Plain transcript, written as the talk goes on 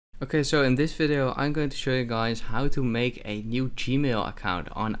Okay, so in this video I'm going to show you guys how to make a new Gmail account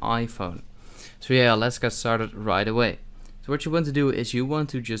on iPhone. So yeah, let's get started right away. So what you want to do is you want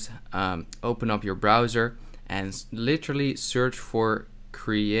to just open up your browser and literally search for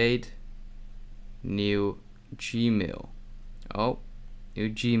create new Gmail. Oh,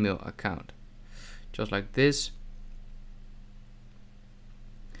 new Gmail account. Just like this.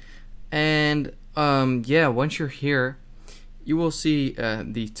 And yeah, once you're here, you will see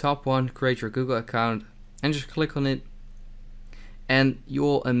the top one, create your Google account, and just click on it, and you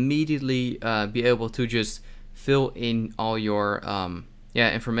will immediately be able to just fill in all your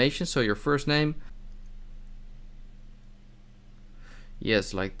information. So your first name,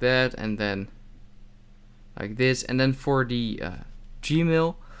 yes, like that, and then like this. And then for the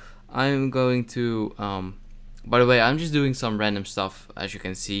Gmail, I'm going to by the way, I'm just doing some random stuff, as you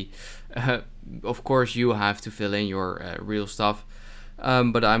can see. Of course you have to fill in your real stuff,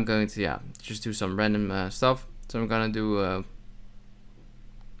 but I'm going to just do some random stuff. So I'm gonna do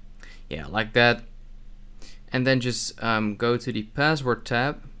like that, and then just go to the password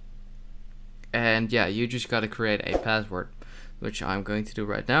tab, and you just gotta create a password, which I'm going to do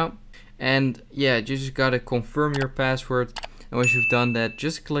right now. And you just gotta confirm your password, and once you've done that,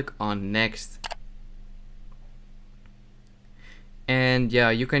 just click on next. And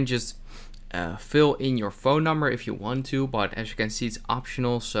you can just fill in your phone number if you want to, but as you can see, it's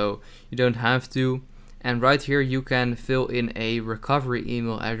optional, so you don't have to. And right here you can fill in a recovery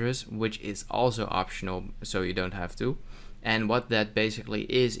email address, which is also optional, so you don't have to. And what that basically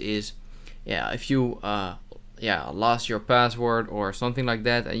is if you lost your password or something like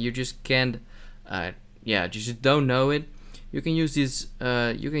that, and you just can't just don't know it, you can use this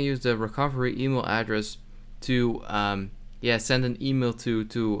you can use the recovery email address to send an email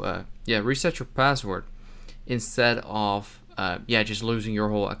to reset your password instead of just losing your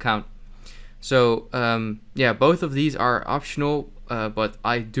whole account. So both of these are optional, but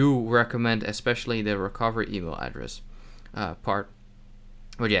I do recommend especially the recovery email address part.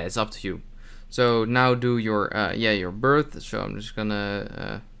 But it's up to you. So now do your your birth. So I'm just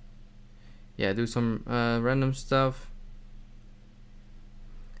gonna do some random stuff,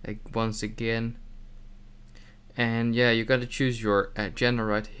 like once again. And you gotta choose your gender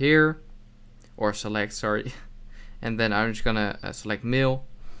right here, or select, sorry. And then I'm just gonna select male,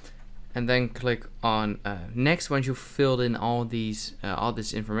 and then click on next once you've filled in all this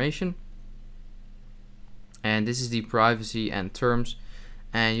information. And this is the privacy and terms,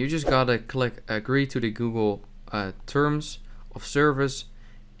 and you just gotta click agree to the Google terms of service,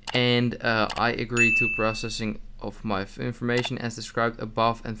 and I agree to processing of my information as described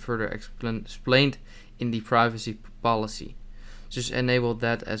above and further explained in the privacy policy. Just enable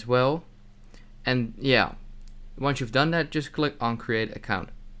that as well. And once you've done that, just click on create account.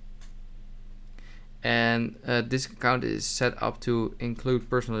 And this account is set up to include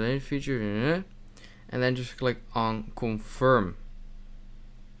personal identity features, and then just click on confirm.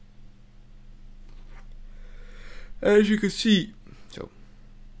 As you can see,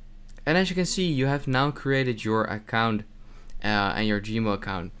 you have now created your account and your Gmail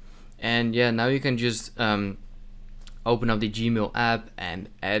account. And now you can just open up the Gmail app and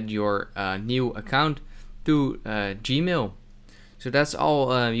add your new account to Gmail. So that's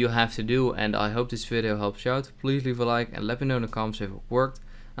all you have to do, and I hope this video helps you out. Please leave a like and let me know in the comments if it worked.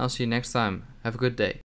 I'll see you next time. Have a good day.